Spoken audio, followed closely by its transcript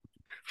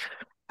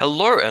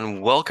Hello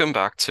and welcome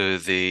back to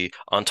the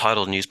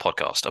Untitled News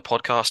Podcast, a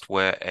podcast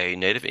where a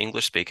native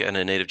English speaker and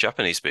a native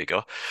Japanese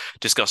speaker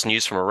discuss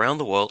news from around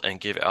the world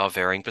and give our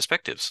varying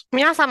perspectives.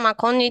 皆様、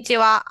こんにち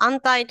は。アン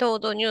タイトー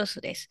ドニュー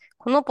スです。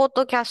このポッ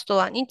ドキャスト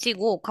は日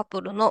豪カッ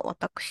プルの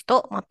私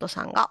とマット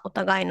さんがお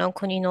互いの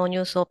国のニ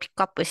ュースをピッ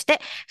クアップして、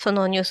そ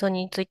のニュース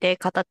について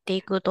語って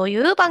いくとい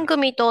う番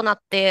組となっ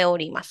てお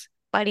ります。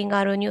バリン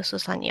ガルニュース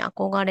さんに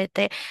憧れ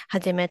て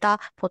始めた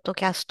ポッド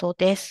キャスト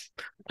です。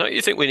Don't you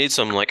think we need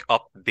some like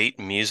upbeat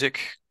music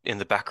in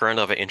the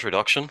background of our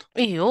introduction?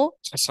 いいよ。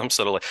Some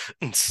sort of like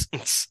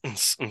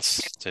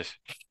to-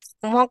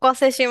 お任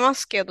せしま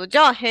すけど、じ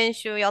ゃあ編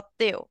集やっ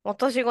てよ。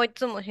私がい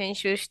つも編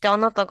集してあ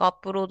なたがアッ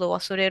プロード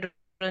忘れる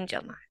んじ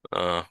ゃない。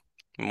uh,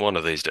 one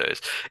of these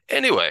days.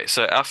 Anyway,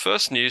 so our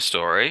first news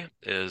story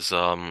is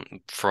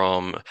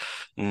from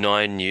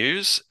Nine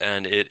News,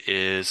 and it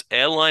is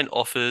airline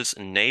offers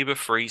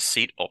neighbor-free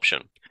seat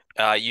option.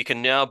 You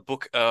can now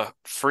book a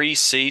free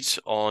seat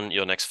on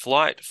your next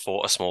flight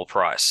for a small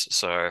price.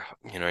 So,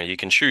 you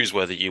can choose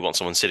whether you want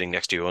someone sitting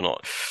next to you or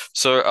not.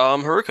 So,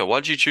 Haruka,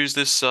 why did you choose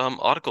this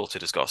article to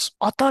discuss?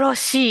 新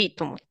しい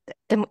と思って。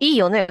でもいい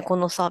よね、こ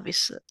のサービ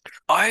ス。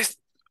I,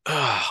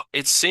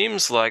 it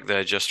seems like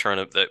they're just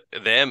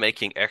they're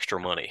making extra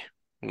money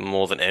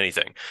more than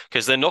anything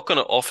because they're not going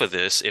to offer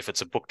this if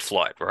it's a booked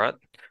flight, right?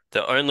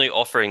 They're only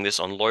offering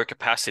this on low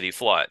capacity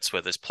flights where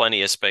there's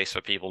plenty of space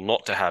for people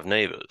not to have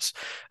neighbors,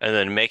 and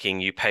then making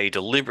you pay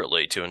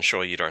deliberately to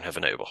ensure you don't have a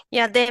neighbor. い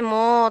や、で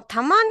も、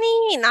たま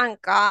になん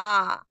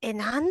か、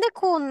なんで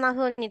こんな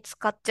風に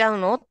使っちゃう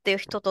のっていう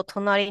人と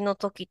隣の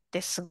時っ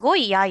てすご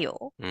い嫌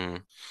よ。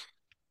Mm,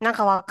 なん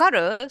かわか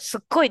るす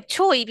っごい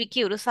超いび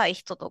きうるさい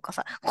人とか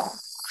さ、コー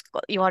と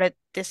か言われ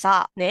て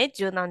さ、ね、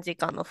十何時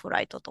間のフ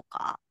ライトと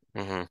か、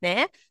hmm.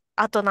 ね。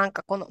あとなん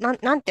かこの、な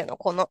んていうの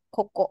こ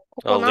こ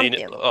なんて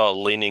いうの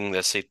Leaning their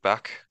seat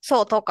back.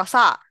 そうとか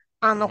さ、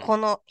Hmm. こ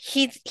の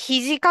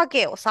肘掛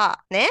けを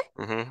さ、ね、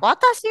Hmm.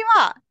 私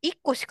は一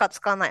個しか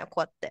使わないよ、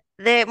こうやって。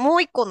で、も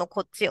う一個の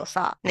こっちを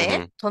さ、ね、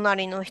Hmm.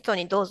 隣の人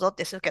にどうぞっ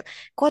てするけど、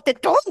こうやって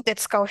ドンって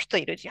使う人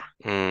いるじゃん。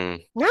Mm.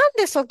 なん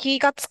でそう気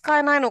が使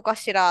えないのか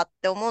しらっ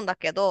て思うんだ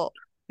けど、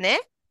ね、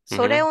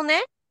それ Hmm. を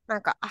ね、な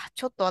んか、あ、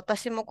ちょっと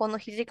私もこの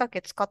肘掛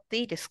け使って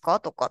いいですか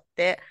とかっ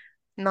て、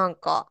なん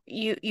か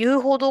言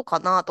うほどか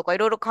なとかい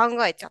ろいろ考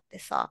えちゃって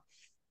さ、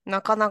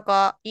なかな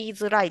か言い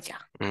づらいじゃ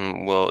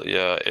ん。Well,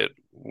 yeah, it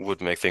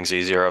would make things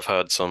easier. I've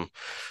had some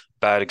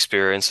bad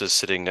experiences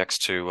sitting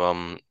next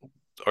to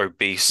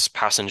obese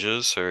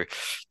passengers who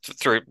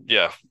through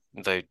yeah,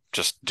 they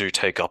just do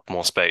take up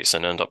more space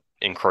and end up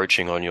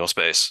encroaching on your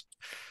space.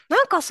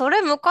 なんかそ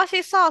れ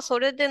昔さ、そ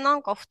れでな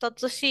んか二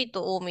つシー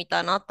トをみた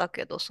いなのあった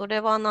けど、それ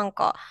はなん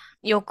か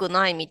良く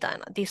ないみたい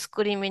な、ディス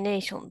クリミネ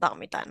ーションだ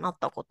みたいになっ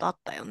たことあっ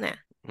たよ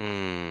ね。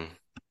Hmm.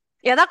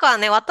 いやだから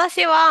ね、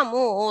私は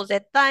もう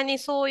絶対に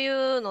そうい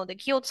うので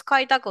気を使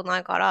いたくな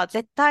いから、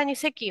絶対に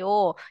席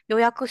を予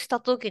約した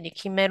時に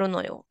決める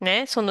のよ。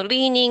ね。その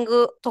リーニン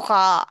グと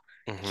か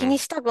気 Hmm. に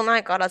したくな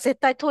いから、絶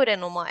対トイレ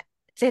の前。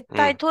絶 Hmm.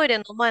 対トイレ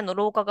の前の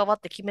廊下側っ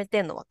て決め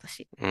てんの、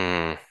私。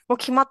Hmm. もう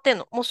決まってん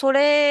の。もうそ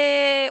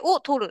れを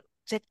取る。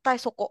絶対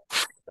そこ。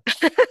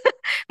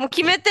もう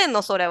決めてん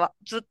の、それは。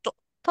ずっと。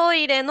ト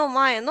イレの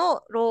前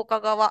の廊下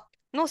側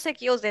の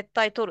席を絶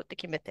対取るって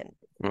決めてんの。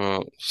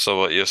So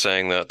what you're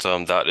saying that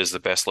that is the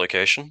best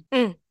location?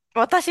 うん。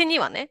私に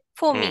はね。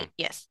for Hmm. me,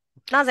 yes.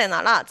 なぜ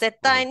なら、絶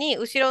Hmm. 対に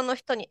後ろの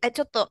人に、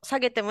ちょっと下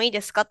げてもいい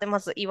ですかってま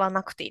ず言わ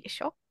なくていいで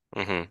しょ。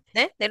 Hmm.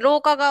 ね。で、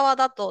廊下側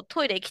だと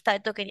トイレ行きた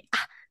いときに、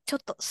あ、ちょっ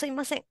とすい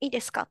ません、いい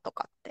ですかと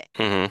かって。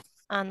Hmm.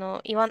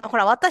 ほ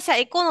ら、私は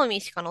エコノミー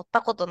しか乗っ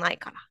たことない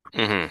か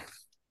ら。Hmm.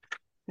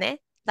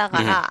 ね。だか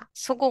Hmm. ら、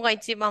そこが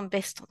一番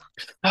ベスト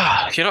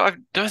な。I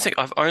don't think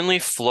I've only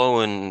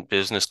flown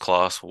business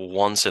class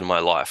once in my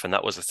life, and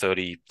that was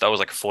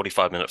like a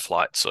 45-minute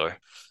flight, so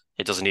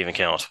it doesn't even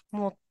count.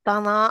 もった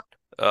な。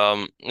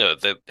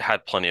They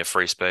had plenty of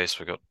free space.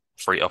 We got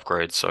free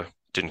upgrades, so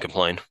didn't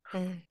complain. う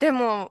ん。で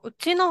も、う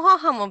ちの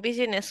母もビ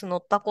ジネス乗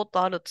ったこ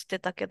とあるっつって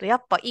たけど、や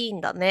っぱいいん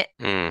だね。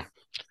Mm.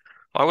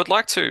 I would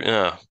like to,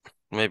 yeah,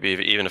 maybe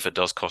even if it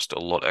does cost a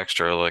lot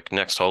extra, like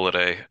next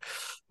holiday,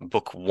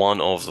 book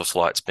one of the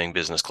flights being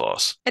business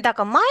class. だ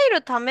からマイル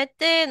貯め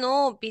て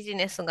のビジ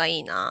ネスがい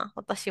いな。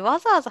私わ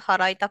ざわざ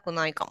払いたく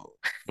ないかも。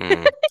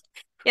Mm.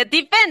 いや、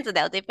depends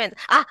だよ、depends。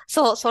あ、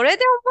そう、それ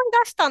で思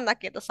い出したんだ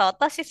けどさ、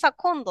私さ、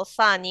今度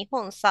さ、日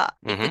本さ、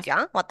行く Hmm. じ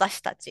ゃん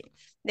私たち。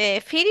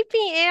で、フィリ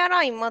ピンエア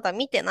ラインまだ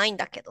見てないん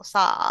だけど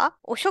さ、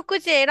お食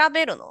事選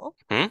べるの？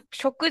 Hmm?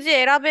 食事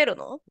選べる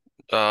の？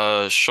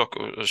 Shock,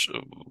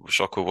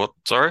 shock, what?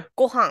 Sorry?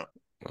 ご飯。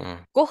Mm.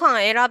 ご飯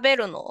選べ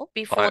るの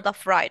I, ?before the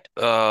flight.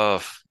 uh,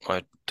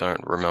 I don't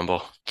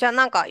remember. じゃあ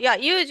なんか、いや、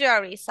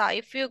usually さ、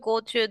if you go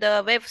to the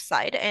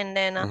website and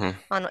then,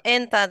 Hmm.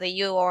 enter the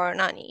your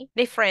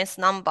reference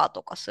number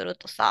とかする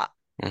とさ、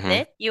Hmm.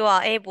 ね、you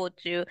are able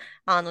to,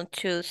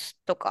 choose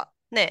とか、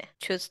ね、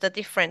choose the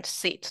different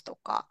seats と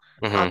か、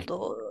あ Hmm.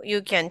 と、you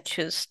can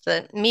choose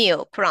the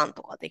meal plan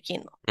とかでき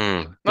るの。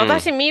Mm. Mm.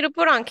 私、ミール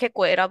プラン結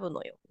構選ぶ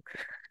のよ。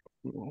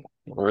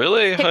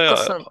Really?チェック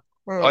すんの。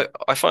うん。I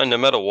find no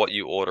matter what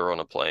you order on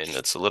a plane,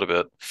 it's a little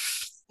bit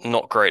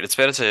not great. It's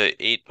better to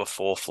eat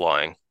before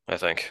flying, I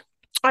think.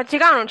 あ、違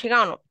うの、違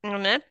うの。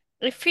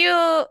If you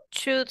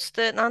choose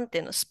the, なんて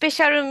いうの、スペ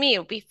シャルミ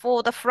ール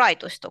before the flight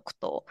としとく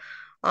と、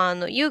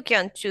you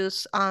can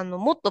choose、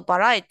もっとバ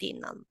ラエティー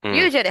なの。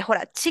Mm, usually ほ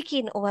ら、チ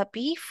キン or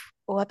beef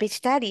or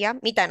vegetarian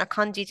みたいな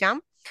感じじゃ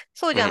ん。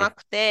そうじゃなhmm.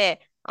 く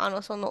て、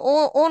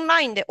オン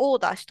ラインでオー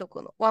ダーしと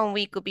くの。one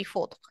week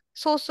before とか。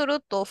そうする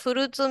と、フ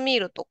ルーツミー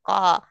ルと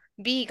か、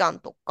ビーガン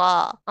と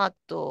か、あ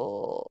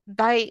と、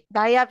ダイ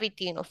アビ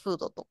ティのフー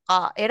ドと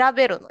か選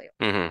べるのよ。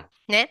Hmm.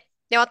 ね。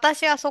で、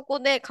私はそこ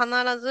で必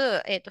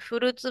ず、フ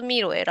ルーツミ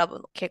ールを選ぶ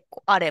の、結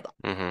構あれば。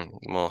Hmm.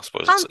 Well, I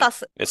suppose it's カンタ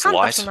ス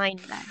light. ないん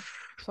だよ。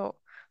そ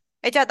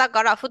う。じゃあだ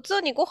から普通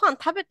にご飯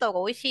食べた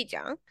方が美味しいじ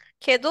ゃん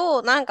け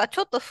ど、なんかち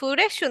ょっとフ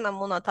レッシュな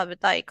ものは食べ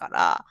たいか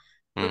ら、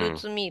フルー Hmm.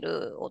 ツミー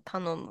ルを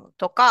頼む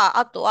とか、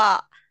あと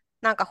は、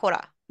なんかほ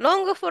ら、ロ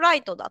ングフラ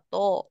イトだ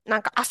と、な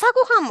んか朝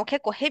ごはんも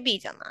結構ヘビ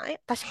ーじゃない？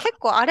私結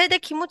構あれ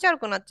で気持ち悪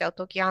くなっちゃう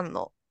時あん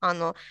の。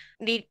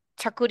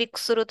着陸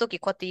する時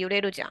こうやって揺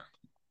れるじゃん。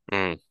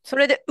Mm, そ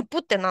れでうぷ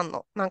ってなん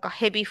の。なんか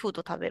ヘビーフー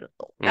ド食べる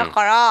と。だmm.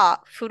 か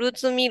ら、フルー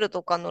ツミール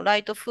とかのラ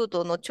イトフー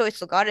ドのチョイ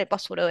スがあれば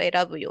それを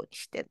選ぶように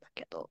してんだ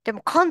けど。で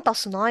もカンタ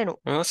スないの。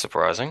Well, that's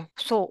surprising.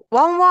 そう。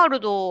ワンワール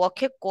ドは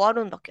結構あ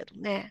るんだけど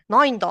ね。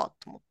ないんだ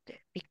と思っ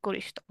て。びっく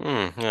りした。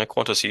Yeah,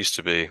 Qantas used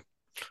to be.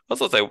 I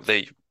thought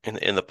they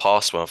in the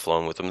past when I've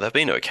flown with them, they've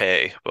been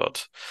okay,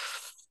 but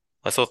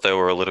I thought they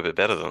were a little bit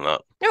better than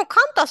that. でも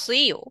カンタス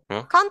いいよ。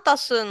Huh? カンタ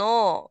ス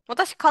の、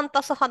私カン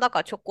タス派だ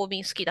から直行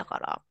便好きだか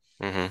ら。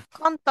Hmm.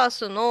 カンタ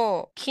ス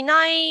の機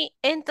内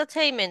エンター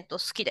テインメント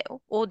好きだ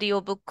よ。オーディ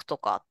オブックと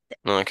かあって。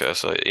Okay,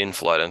 so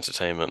in-flight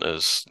entertainment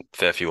is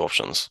fair few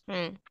options. う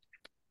ん。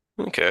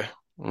Okay.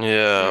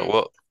 Yeah, うん。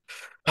well,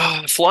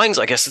 flying's,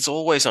 I guess it's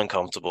always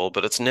uncomfortable,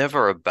 but it's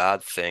never a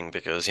bad thing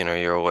because,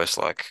 you're always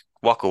like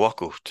waku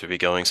waku to be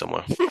going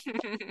somewhere.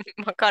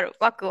 わかる。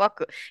ワクワ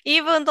ク。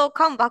even though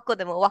come back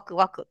でもワク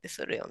ワクって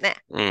するよね。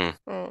Mm,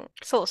 うん。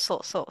そうそ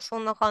うそう。そ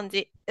んな感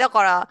じ。だ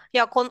から、い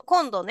や、今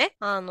度ね、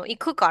行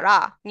くか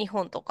ら、日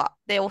本とか。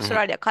で、オーストhmm.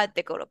 ラリア帰っ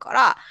てくる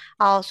か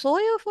ら、そ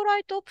ういうフラ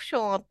イトオプシ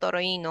ョンあった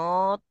らいいな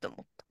ーって思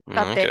った。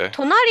だって、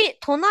Okay.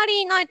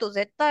 隣いないと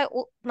絶対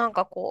なん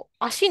かこう、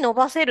足伸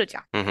ばせるじ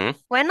ゃん。Hmm.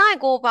 When I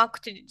go back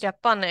to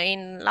Japan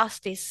in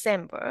last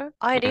December,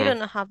 I Hmm.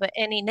 didn't have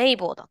any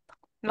neighbor だった。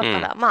だか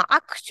Mm. ら、ま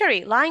あ、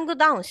actually, lying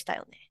down した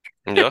よね。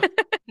Yeah.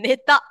 寝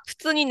た。普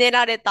通に寝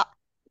られた。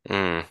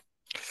Mm.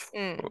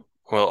 うん。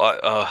Well,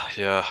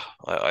 yeah,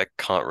 I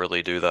can't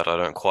really do that. I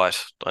don't quite.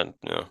 A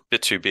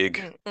bit too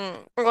big. うん。う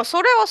ん。だから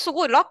それはす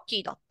ごいラッキ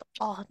ーだっ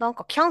た。なん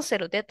かキャンセ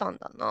ル出たん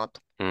だな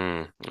と。No,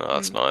 う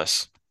that's ん。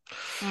nice.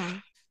 う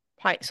ん。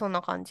はい、そん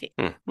な感じ。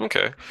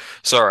Okay.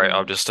 Sorry,うん。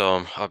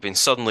I've been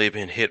suddenly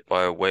been hit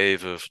by a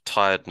wave of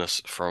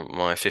tiredness from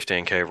my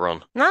 15K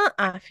run.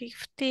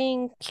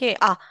 15K、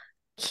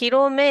キ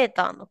ロメー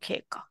ターの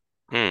K か。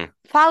Hmm.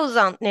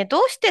 1000、ね、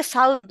どうして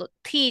サウンド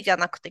T じゃ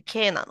なくて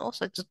K なの？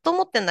それずっと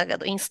思ってんだけ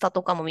ど、インスタ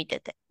とかも見て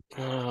て。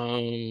I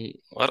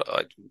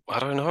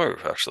don't know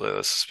actually.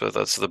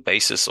 That's the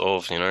basis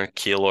of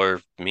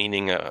kilo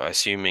meaning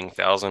assuming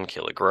thousand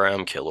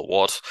kilogram,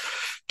 kilowatt,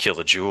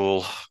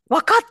 kilojoule.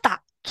 わかっ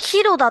た。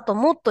キロだと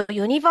もっと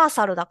ユニバー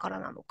サルだから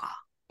なの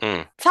か。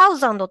Mm. サウ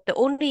ザンドって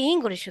オンリーイン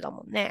グリッシュだ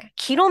もんね。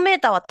キロメー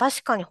ターは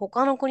確かに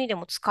他の国で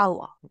も使う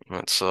わ。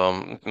It's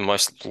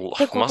っ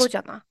てこと must じ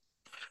ゃない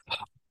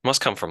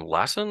？must come from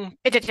Latin.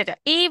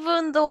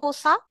 even though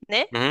さ、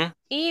ね。Hmm.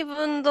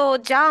 even though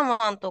ジャー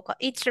マンとか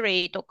イタ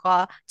リーと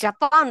かジャ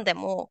パンで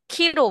も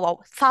キロは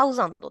サウ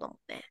ザンドだもん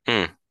ね。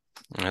Mm.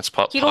 It's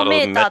part キロ part of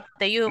メ the ーターっ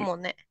て言うも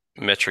んね。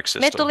metric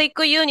system. メトリッ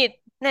クユニッ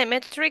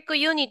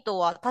ト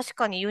は確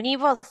かにユニ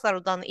バーサ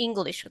ルだのイン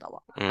グリッシュだ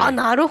わ。Mm.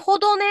 なるほ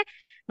どね。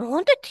な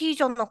んで T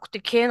じゃなくて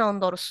K なん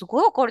だろう。す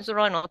ごいわかりづ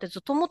らいなってず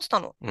っと思ってた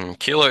の。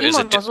Kilo is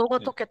a今謎が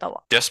解けた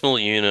わ。decimal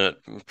unit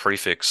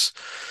prefix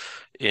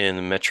in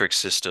the metric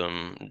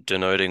system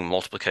denoting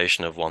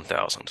multiplication of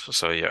 1000.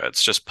 So yeah,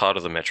 it's just part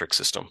of the metric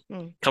system. う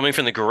ん。Coming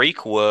from the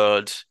Greek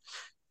word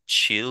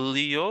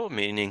chilio,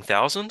 meaning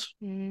thousand.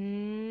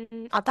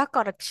 だ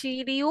から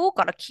チリオ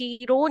から黄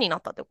色にな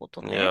ったってこ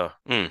とね。Yeah.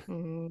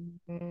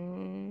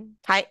 Mm.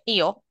 はい、いい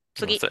よ。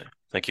Well,次。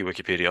thank you,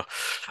 Wikipedia.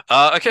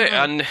 Okay,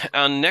 うん。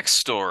our next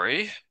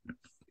story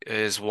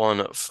is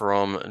one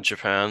from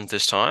Japan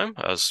this time,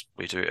 as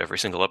we do every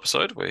single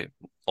episode. We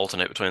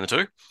alternate between the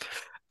two.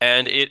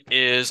 And it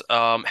is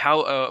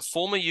how a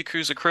former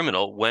Yakuza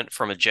criminal went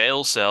from a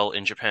jail cell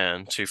in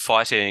Japan to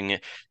fighting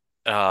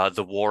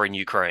the war in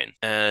Ukraine.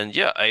 And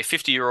yeah, a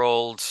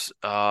 50-year-old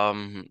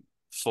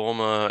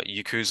former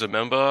Yakuza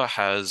member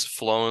has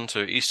flown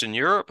to Eastern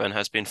Europe and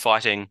has been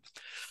fighting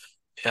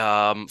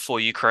for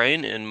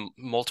Ukraine in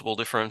multiple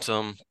different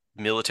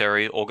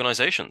military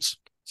organizations.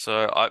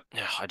 So I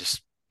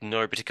just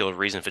no particular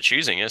reason for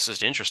choosing it. It's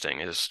just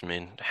interesting. I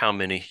mean, how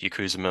many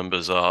Yakuza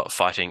members are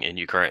fighting in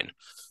Ukraine?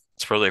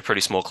 It's probably a pretty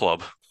small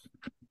club.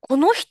 こ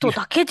の人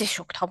だけでし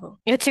ょ、多分。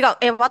いや、違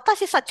う。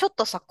私さ、ちょっ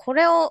とさ、こ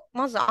れを、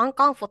まずアン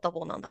カンフォタ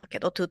ボーなんだけ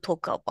ど、to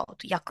talk about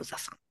ヤクザ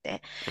さんっ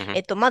て。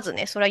Hmm. まず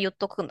ね、それは言っ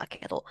とくんだ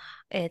けど、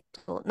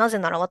なぜ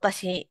なら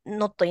私、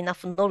not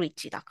enough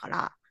knowledge だか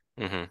ら、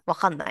Hmm. わ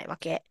かんないわ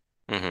け。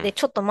で、Hmm.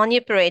 ちょっとマ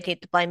ニプレイティッ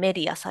ドバイメ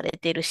ディアされ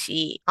てる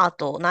し、あ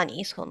と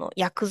その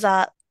ヤク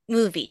ザ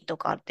ムービーと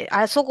かあって、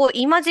あれそこ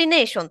イマジ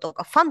ネーションと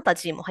かファンタ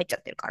ジーも入っちゃ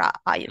ってるから、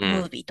ああいうム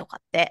Hmm. ービーとか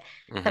って。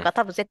なん Hmm. か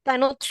多分絶対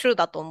の true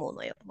だと思う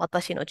のよ。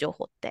私の情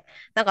報って。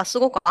なんかす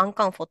ごくアン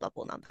カンフォータ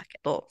ブルなんだけ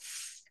ど。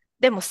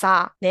でも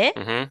さ、ね、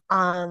Hmm.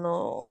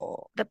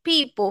 the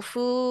people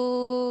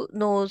who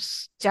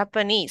knows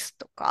Japanese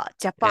とか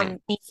Hmm.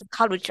 Japanese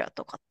culture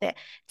とかって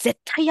絶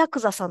対ヤク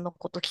ザさんの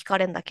こと聞か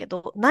れるんだけ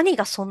ど、何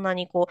がそんな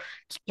にこう、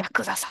ヤ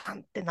クザさん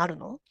ってなる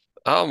の？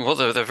 Well,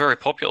 they're very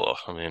popular.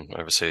 I mean,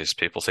 overseas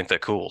people think they're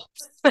cool.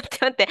 待って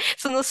待って、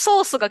その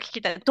ソースが聞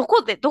きたい。ど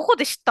こで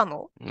知った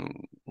の？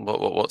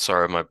 What?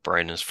 Sorry, my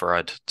brain is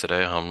fried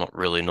today. I'm not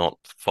really not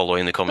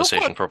following the どこ、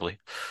conversation properly.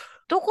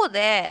 どこ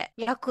で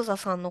ヤクザ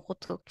さんのこ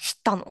と知っ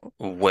たの？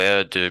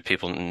 Where do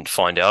people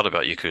find out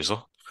about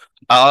Yakuza?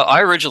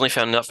 I originally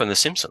found out from The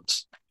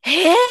Simpsons.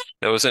 えー、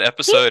There was an シン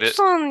プ episode.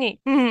 ソン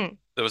に、うん、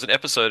There was an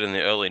episode in the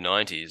early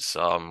 90s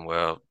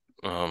where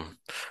um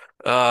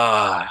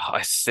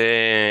I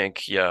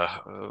think yeah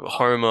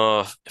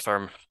Homer if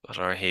I don't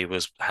know he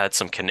was had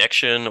some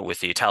connection with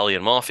the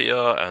Italian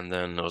mafia, and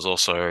then there was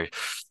also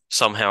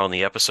somehow in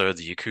the episode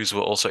the Yakuza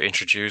were also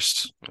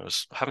introduced. I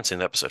haven't seen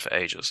the episode for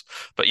ages,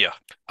 but yeah,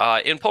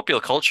 in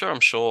popular culture I'm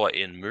sure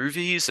in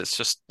movies it's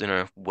just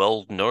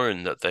well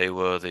known that they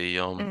were the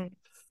うん。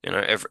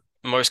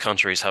most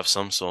countries have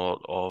some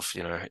sort of,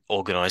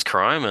 organized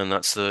crime, and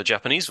that's the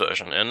Japanese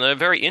version. And they're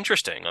very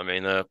interesting. I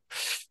mean, they're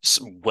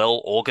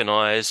well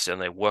organized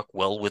and they work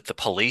well with the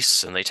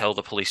police, and they tell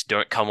the police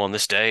don't come on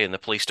this day, and the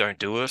police don't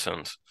do it.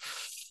 And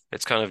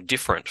it's kind of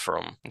different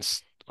from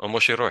it's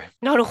omoshiroi.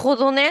 なるほ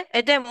どね。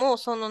でも、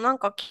なん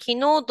か昨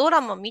日ド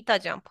ラマ見た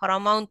じゃん。パラ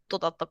マウント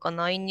だったか、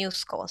ナインニュー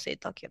スか忘れ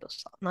たけど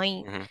さ。ナ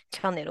イン Hmm.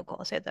 チャンネルか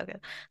忘れたけど。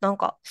なん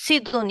か、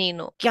シドニー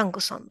のギャン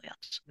グさんのや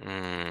つ。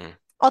Mm.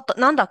 あった、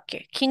なんだっ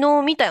け昨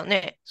日見たよ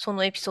ね。そ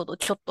のエピソード、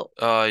ちょっと。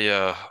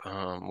Yeah.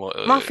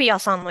マフィア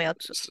さんのや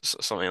つ。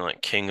Something like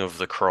King of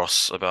the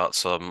Cross about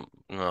some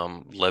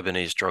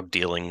Lebanese drug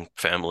dealing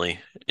family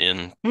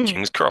in うん。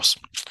King's Cross.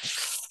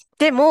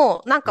 で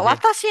も、なんか Hmm.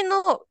 私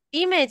の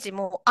イメージ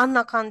もあん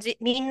な感じ。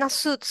みんな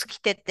スーツ着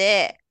て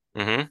て、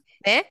Hmm.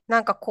 ね。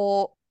なんか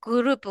こう、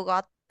グループが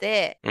あっ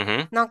て、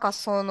Hmm. なんか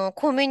その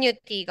コミュニ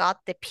ティがあ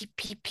って、ピッ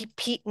ピッピッ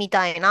ピッみ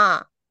たい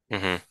な。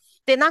Hmm.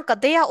 で、なんか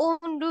their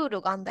own ルー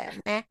ルがあんだよ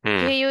ね。っ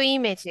Hmm. ていうイ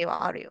メージ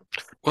はあるよ。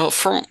Well,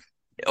 from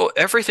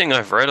everything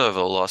I've read over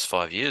the last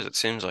 5 years, it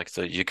seems like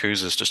the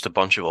Yakuza is just a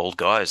bunch of old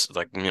guys,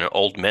 like,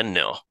 old men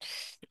now,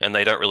 and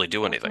they don't really do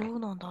どanything. う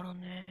なんだろう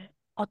ね。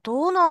あ、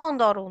どうなん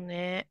だろう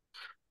ね。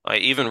I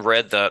even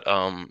read that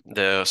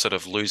they're sort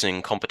of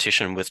losing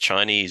competition with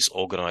Chinese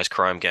organized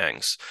crime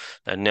gangs,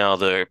 and now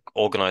the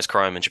organized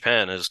crime in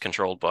Japan is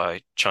controlled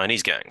by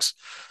Chinese gangs,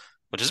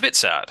 which is a bit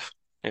sad.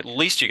 At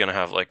least you're going to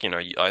have like,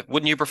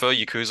 wouldn't you prefer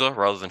Yakuza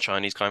rather than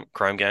Chinese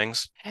crime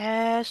gangs?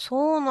 へえ、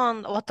そうな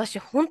んだ。私、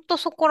ほんと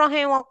そこら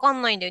辺わか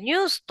んないんだよ。ニ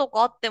ュースと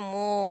かあって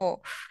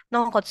も、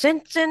なんか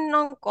全然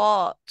なん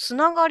か、つ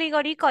ながり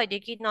が理解で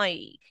きな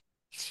い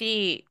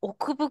し、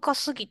奥深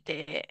すぎ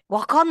て、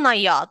わかんな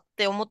いやっ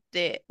て思っ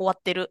て終わ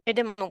ってる。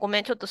でもご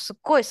めん、ちょっとすっ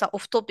ごいさ、オ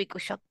フトピック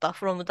しちゃった。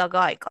from the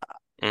guy か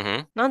ら。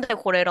Hmm. なんで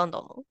これ選ん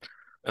だの？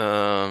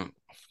 Um,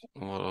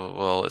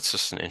 well, it's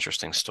just an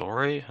interesting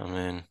story. I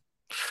mean,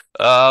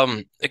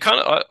 it kind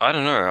of, I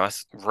don't know,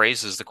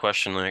 raises the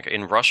question like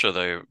in Russia,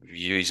 they're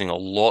using a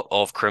lot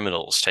of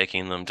criminals,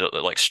 taking them to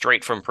like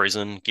straight from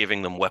prison,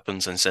 giving them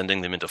weapons and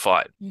sending them into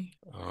fight.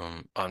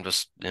 I'm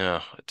just,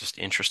 yeah, just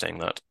interesting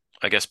that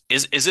I guess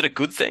is it a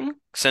good thing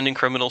sending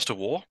criminals to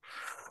war?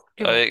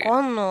 いや、わ I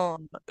かんな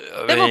い。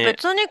I でも mean,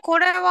 別にこ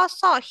れは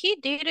さ、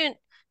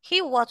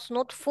he was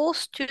not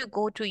forced to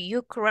go to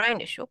Ukraine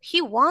でしょ？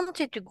 He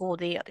wanted to go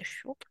there で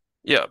しょ？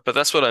 yeah, but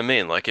that's what I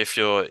mean. Like, if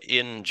you're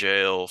in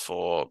jail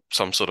for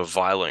some sort of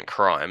violent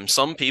crime,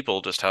 some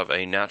people just have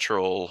a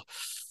natural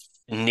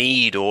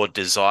need or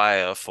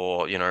desire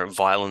for,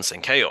 violence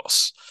and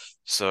chaos.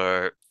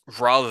 So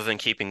rather than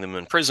keeping them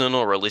in prison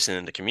or releasing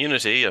them to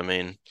community, I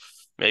mean,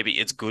 maybe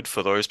it's good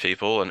for those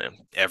people and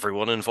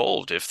everyone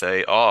involved if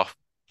they are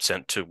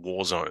sent to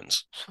war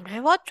zones. それ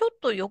はちょっ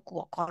とよく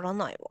わから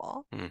ない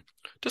わ。Hmm.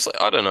 Just like,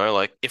 I don't know,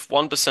 like if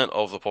 1%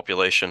 of the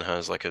population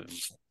has like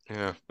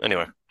yeah,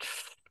 anyway.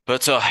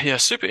 But yeah,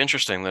 super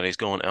interesting that he's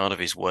gone out of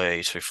his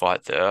way to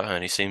fight there,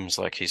 and he seems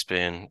like he's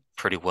been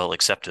pretty well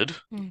accepted.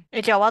 うん。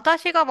じゃあ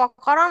私がわ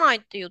からないっ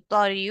て言っ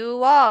た理由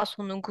は、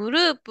そのグル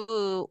ー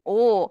プ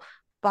を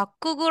バッ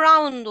クグラ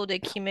ウンドで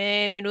決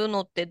める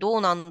のってど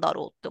うなんだ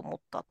ろうって思っ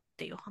たっ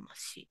ていう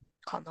話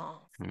か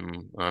な。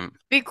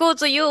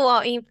Because you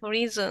are in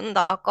prison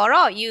だか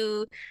ら、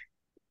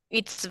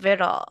it's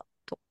better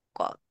と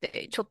かっ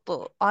て、ちょっ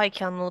と I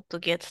cannot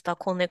get the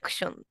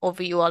connection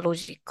of your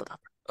logic だ。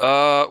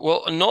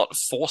well, not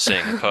forcing,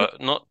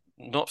 not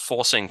not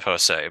forcing per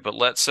se, but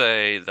let's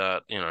say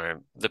that,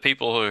 the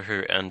people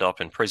who end up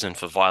in prison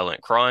for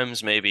violent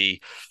crimes,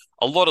 maybe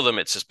a lot of them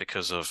it's just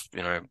because of,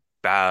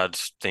 bad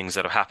things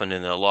that have happened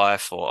in their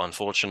life or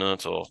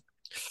unfortunate or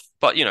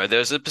but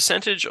there's a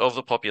percentage of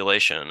the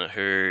population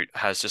who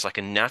has just like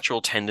a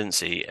natural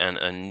tendency and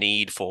a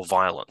need for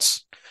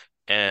violence.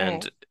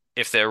 And うん。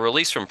if they're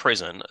released from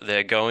prison,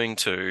 they're going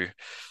to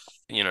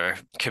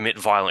commit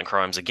violent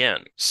crimes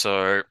again.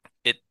 So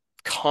it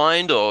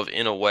kind of,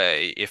 in a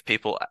way, if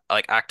people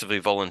like actively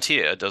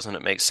volunteer, doesn't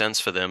it make sense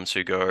for them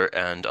to go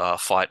and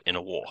fight in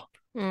a war?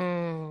 う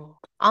ん。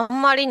あ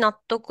んまり納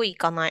得い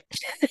かない。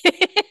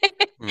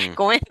Mm,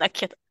 ごめんだ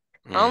けど。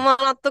あんmm.ま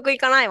納得い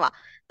かないわ。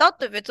だっ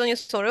て別に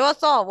それは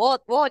さ、ワ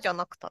ーじゃ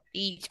なくたって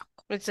いいじゃん。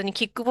別に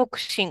キックボク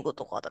シング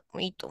とかで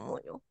もいいと思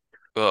うよ。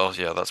Well,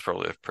 yeah, that's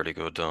probably a pretty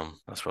good,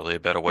 that's probably a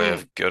better う way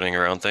of ん。getting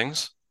around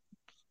things.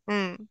 う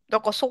ん。だ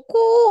からそ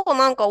こを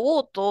なんかウ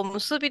ォーと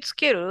結びつ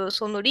ける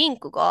そのリン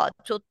クが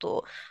ちょっ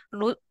と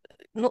ノ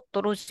ッ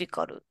トロジ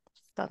カル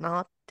だ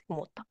なって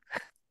思った。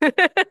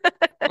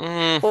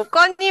Mm,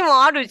 他に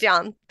もあるじ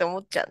ゃんって思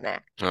っちゃう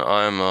ね。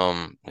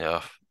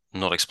yeah,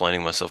 not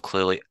explaining myself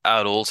clearly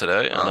at all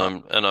today,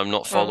 andあ、I'm not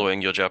うん。following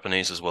your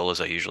Japanese as well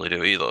as I usually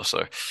do either.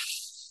 So,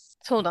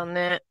 そうだ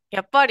ね。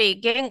やっぱり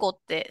言語っ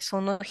て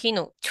その日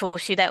の調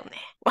子だよね。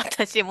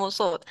私も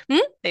そう。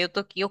っていう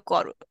時よく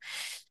ある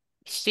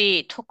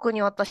し、特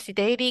に私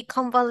デイリー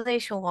カンバゼー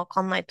ションわ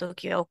かんない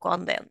時はよくあ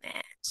んだよ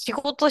ね。仕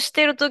事し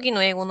てる時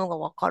の英語の方が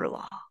わかる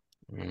わ。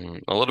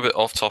a little bit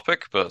off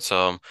topic, but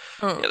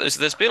うん。yeah,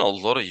 there's been a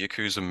lot of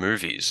Yakuza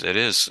movies. It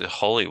is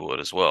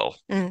Hollywood as well.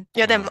 うん。い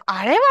やで Mm. も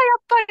あれはやっ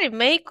ぱり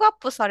メイクアッ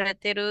プされ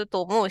てる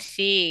と思う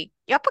し、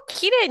やっぱ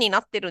綺麗に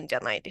なってるんじゃ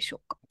ないでしょ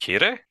うか。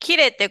Kire? 綺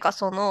麗っていうか、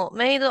その、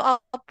メイドア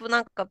ップ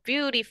なんかビ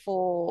ューティフ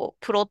ォー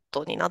プロッ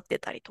トになって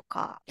たりと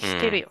かし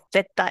てる Mm. よ、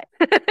絶対。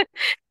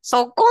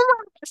そこ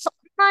まで、そん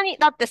なに、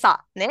だって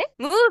さ、ね、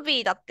ムー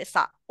ビーだって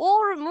さ、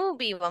all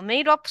movie はメ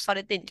イドアップさ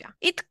れてんじゃん。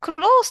It close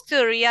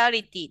to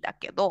reality だ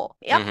けど、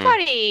やっぱ Hmm.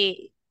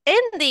 り、エ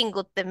ンディン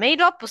グってメイ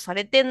ドアップさ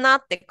れてんな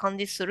って感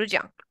じするじ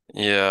ゃん。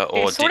Yeah,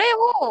 で、or そ de れ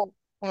を、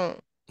う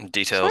ん、それ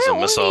details are オン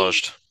リー、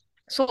massaged.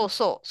 そう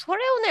そう。そ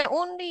れをね、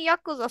オンリーヤ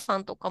クザさ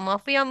んとかマ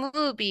フィアム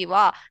ービー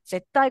は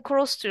絶対ク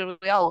ロスしてる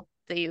やおっ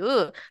てい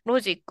うロ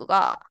ジック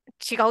が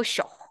違うっし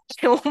ょっ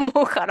て思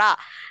うから、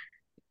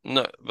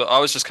No, but I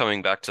was just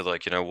coming back to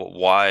like,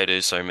 why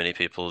do so many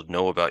people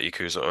know about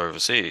Yakuza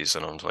overseas?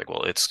 And I'm like,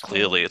 well, it's そう。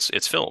clearly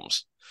it's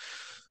films.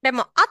 で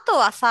も、あと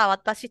はさ、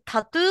私、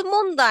タトゥー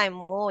問題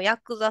もヤ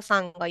クザさ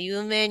んが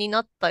有名に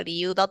なった理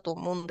由だと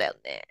思うんだよ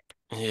ね。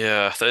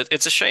Yeah,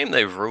 it's a shame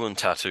they've ruined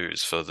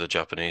tattoos for the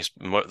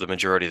the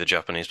majority of the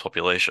Japanese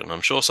population.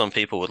 I'm sure some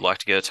people would like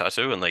to get a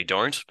tattoo and they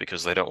don't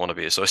because they don't want to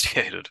be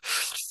associated.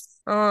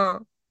 う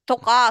ん。と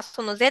か、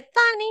その絶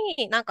対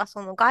になんか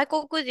その外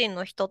国人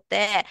の人っ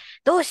て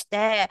どうし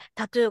て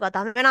タトゥーが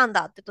ダメなん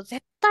だって言うと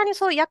絶対に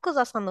そういうヤク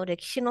ザさんの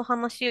歴史の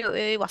話は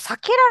避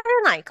けら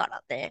れないか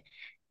らね。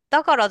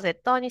だから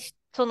絶対に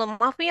その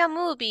マフィア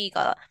ムービー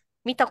が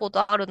見たこ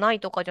とあるない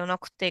とかじゃな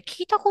くて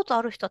聞いたこと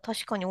ある人は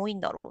確かに多いん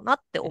だろうなっ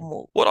て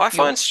思What I う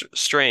find よ。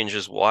strange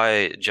is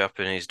why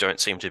Japanese don't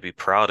seem to be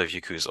proud of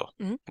Yakuza.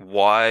 ん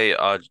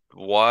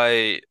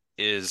Why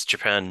is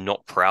Japan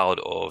not proud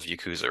of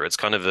Yakuza? It's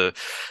kind of a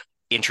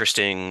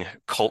interesting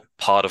cult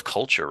part of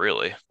culture,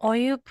 really. Are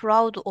you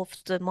proud of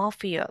the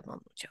mafia な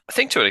のじゃ。I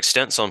think to an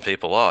extent some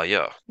people are,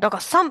 yeah. だか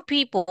ら some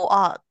people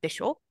are で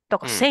しょだ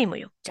から Hmm, same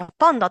よ。ジャ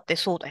パンだって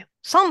そうだよ。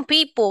some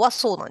people は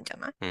そうなんじゃ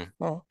ない？hmm,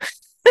 うん。だか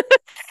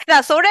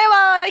らそれ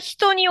は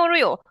人による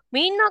よ。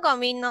みんなが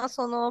みんな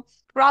その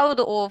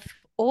proud of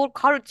all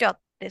culture っ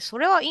てそ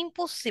れは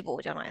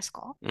impossible じゃないです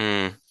か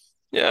？hmm.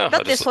 Yeah, だ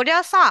I って just そり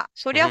ゃさ、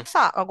そりゃ hmm,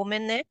 さ、あ、ごめ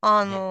んね。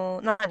hmm,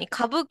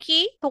 歌舞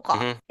伎とか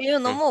hmm, っていう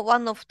の hmm, も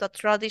one of the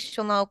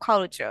traditional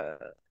culture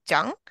じ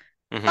ゃん。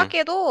だ hmm,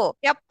 けど、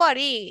やっぱ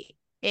り、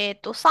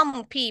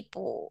some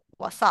people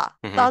はさ、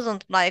hmm,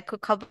 doesn't like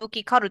歌舞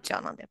伎カルチャ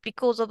ーなんだよ。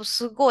because of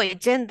すごい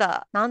ジェン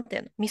ダー、なんてい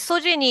うの、ミソ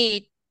ジ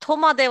ニーと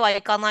までは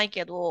いかない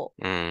けど、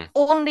hmm,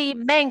 only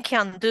men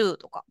can do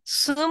とか、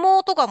相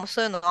撲とかも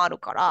そういうのがある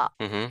から、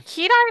hmm.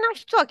 嫌いな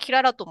人は嫌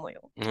いだと思う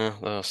よ。Yeah,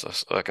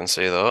 I can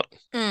see that.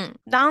 うん。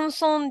男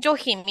尊女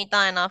卑み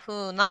たいな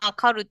風な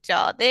カルチ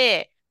ャー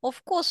で、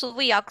of course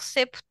we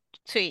accept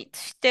it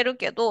してる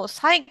けど、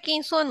最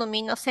近そういうの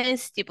みんなセン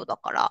シティブだ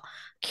から、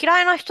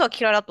嫌いな人は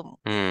嫌いだと思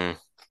う。Hmm,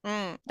 う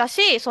ん。だ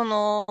し、そ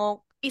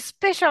の、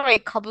especially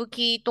歌舞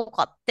伎と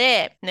かっ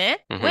て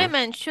ね、hmm,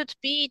 women should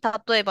be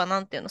例えばな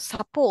んていうの、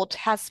support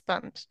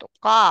husband と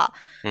か、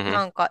hmm,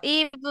 なんか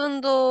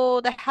even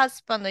though the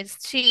husband is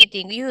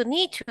cheating, you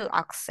need to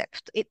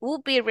accept. It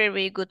will be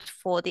really good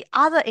for the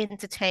other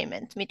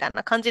entertainment みたい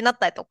な感じになっ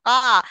たりと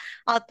か、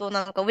あと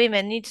なんか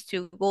women need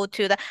to go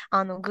to the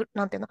な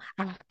んていうの、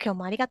今日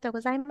もありがとうご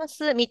ざいま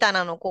すみたい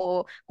なのを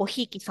こう、ご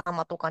ひいき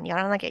様とかにや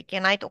らなきゃいけ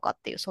ないとかっ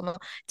ていう、その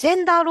ジェ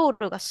ンダーロー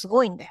ルがす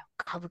ごいんだよ。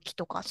歌舞伎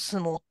とか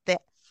相撲って。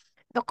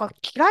だから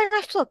嫌いな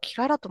人は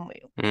嫌いだと思う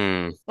よ。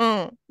hmm. う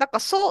ん。だから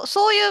そ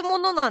ういうも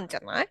のなんじゃ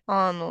ない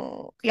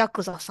ヤ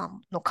クザさん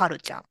のカル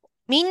チャー。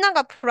みんな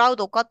がプラウ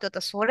ドかって言った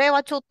ら、それ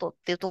はちょっとっ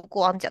ていうと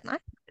こあるんじゃない？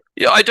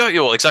 Yeah, I don't.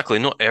 Well, exactly.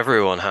 Not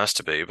everyone has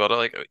to be, but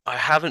I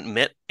haven't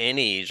met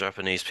any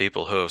Japanese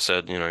people who have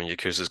said,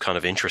 Yakuza is kind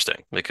of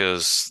interesting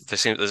because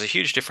there's a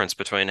huge difference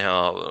between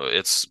how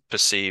it's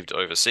perceived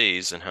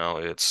overseas and how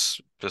it's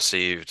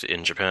perceived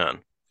in Japan.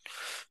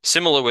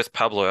 Similar with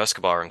Pablo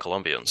Escobar and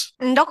Colombians.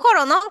 だか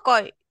らなん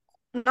か、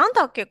なん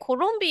だっけ、コ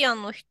ロンビア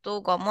の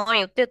人が前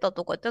言ってた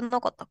とか言ってな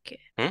かったっ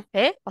け？Hmm?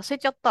 忘れ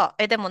ちゃった。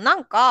でもな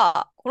ん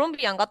か、コロン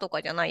ビアンがと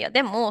かじゃないや。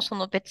でも、そ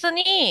の別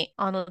に、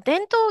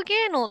伝統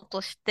芸能と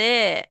し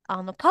て、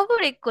パブ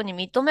リックに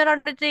認めら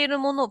れている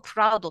ものをプ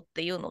ラウドっ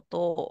ていうの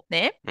と、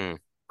ね、Hmm.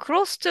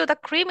 Close to the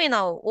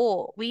criminal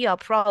を We are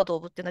proud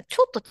of っていうのはち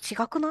ょっと違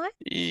くない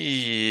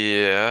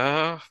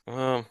？Yeah.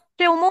 っ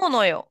て思う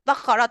のよ。だ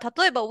から、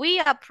例えば、We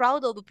are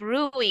proud of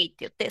brewery って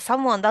言って、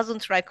Someone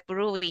doesn't like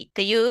brewery っ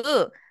てい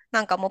う、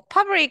なんかもう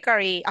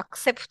publicly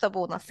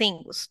acceptable な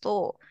things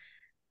と、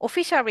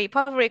officially,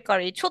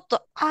 publicly ちょっ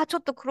と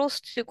close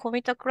to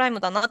commit a crime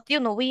だなっていう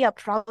のを We are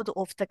proud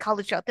of the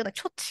culture っていうのは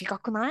ちょっと違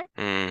くない？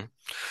 Hmm.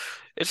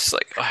 It's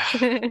like,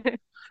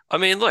 I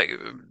mean, like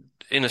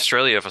in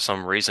Australia, for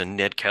some reason,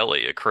 Ned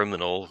Kelly, a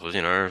criminal, was,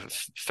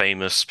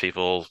 famous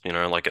people,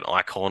 like an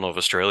icon of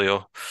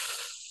Australia.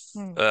 う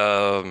ん。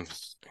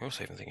Who was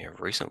I even thinking of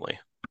recently?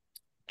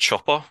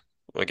 Chopper,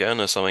 again,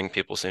 is something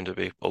people seem to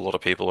be, a lot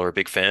of people are a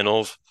big fan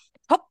of.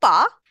 トッ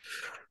パー。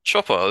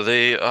 Chopper,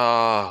 the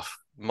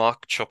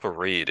Mark Chopper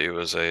Reed, who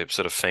was a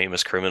sort of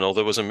famous criminal.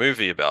 There was a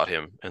movie about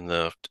him in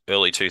the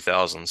early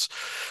 2000s.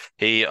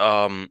 He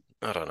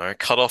I don't know,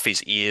 cut off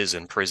his ears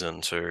in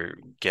prison to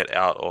get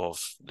out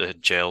of the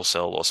jail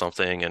cell or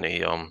something, and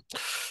he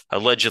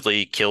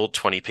allegedly killed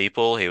 20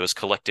 people. He was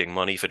collecting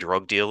money for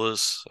drug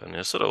dealers, and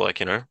it's sort of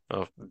like, a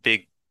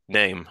big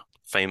name,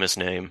 famous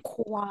name.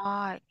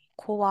 怖い。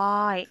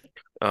怖い。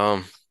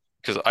Um,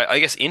 because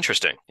I guess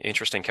interesting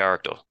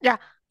character. い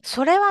や、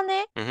それは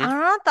ね、Hmm.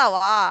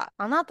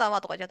 あなた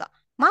はとか言っちゃった。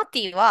マーテ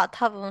ィは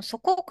多分そ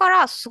こか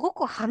らすご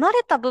く離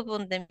れた部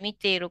分で見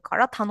ているか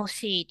ら楽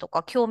しいと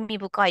か興味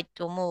深いっ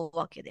て思う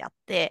わけであっ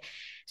て、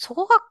そ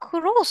こが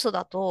クロース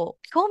だと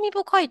興味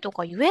深いと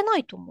か言えな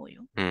いと思う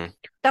よ。Mm,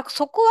 だから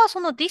そこはそ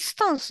のディス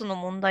タンスの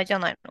問題じゃ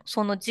ないの。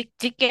その事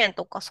件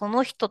とかそ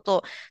の人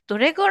とど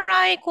れぐ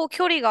らいこう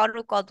距離があ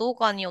るかどう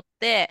かによっ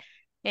て、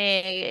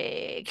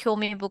興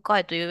味深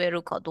いと言え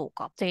るかどう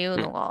かっていう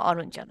のmm, があ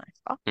るんじゃないで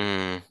すか。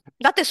mm.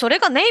 だってそれ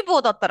がネイボ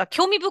ーだったら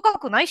興味深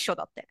くないっしょ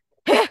だって。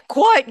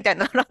怖いみたい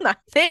にならない。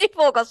ネイ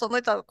ボーがその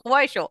人は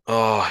怖いっしょ。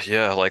Oh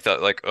yeah, like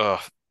that. Like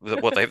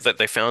what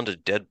they found a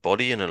dead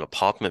body in an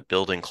apartment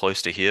building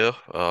close to here.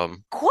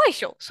 怖いっ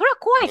しょ。それは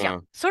怖いじゃん。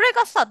Uh, それ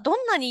がさ、ど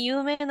んなに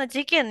有名な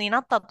事件にな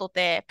ったと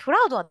て、プ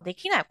ラウドはで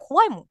きない。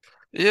怖いもん。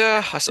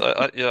yeah,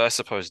 yeah, I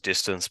suppose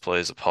distance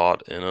plays a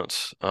part in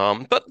it.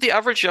 But the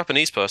average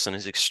Japanese person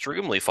is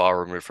extremely far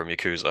removed from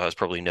Yakuza, has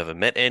probably never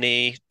met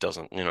any,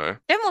 doesn't.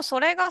 でも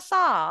それが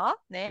さ、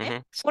ね、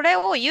Hmm. それ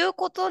を言う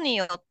ことに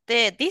よっ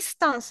て、ディス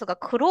タンスが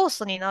クロー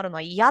スになるの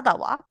は嫌だ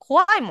わ。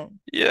怖いもん。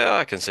Yeah,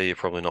 I can see you're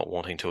probably not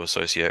wanting to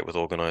associate with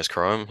organized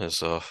crime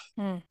is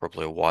うん。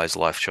probably a wise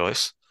life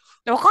choice.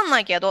 わかんな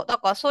いけど、だ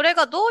からそれ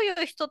がどうい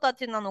う人た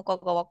ちなのか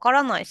がわか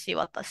らないし、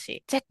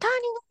私。絶対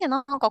にね、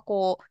なんか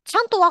こう、ち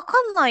ゃんとわか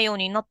んないよう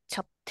になっち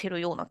ゃってる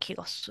ような気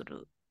がす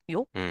る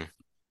よ。Hmm.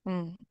 う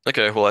ん。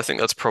Okay, well, I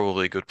think that's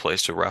probably a good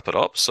place to wrap it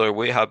up. So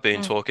we have beenう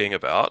ん。talking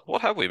about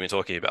what have we been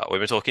talking about? We've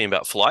been talking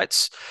about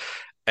flights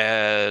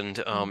and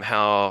うん。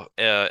how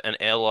an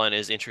airline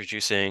is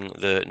introducing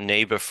the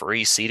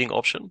neighbor-free seating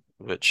option,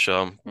 which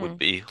wouldうん。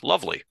be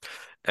lovely.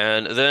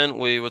 And then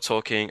we were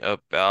talking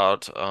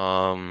about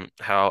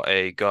how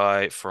a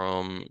guy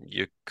from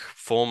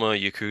former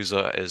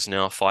Yakuza is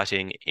now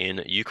fighting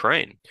in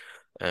Ukraine.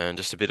 And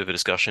just a bit of a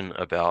discussion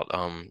about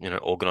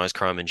organized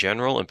crime in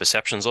general and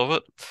perceptions of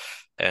it.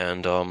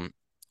 And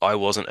I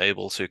wasn't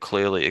able to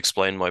clearly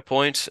explain my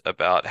point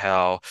about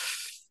how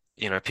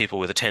people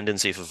with a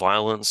tendency for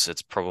violence,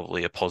 it's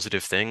probably a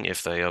positive thing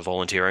if they are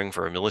volunteering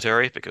for a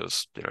military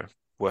because,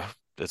 well,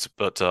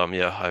 but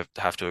yeah, I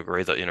have to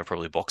agree that,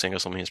 probably boxing or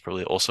something is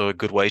probably also a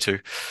good way to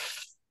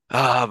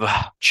um,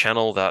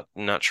 channel that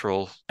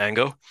natural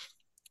anger.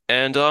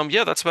 And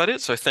yeah, that's about it.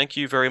 So thank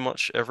you very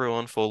much,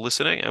 everyone, for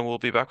listening, and we'll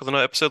be back with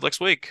another episode next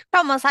week.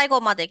 今日も最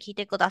後まで聞い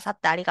てくださっ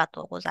てありが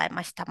とうござい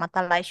ました。ま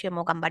た来週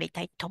も頑張り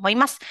たいと思い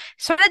ます。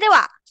それで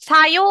は、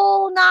さ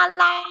ようなら。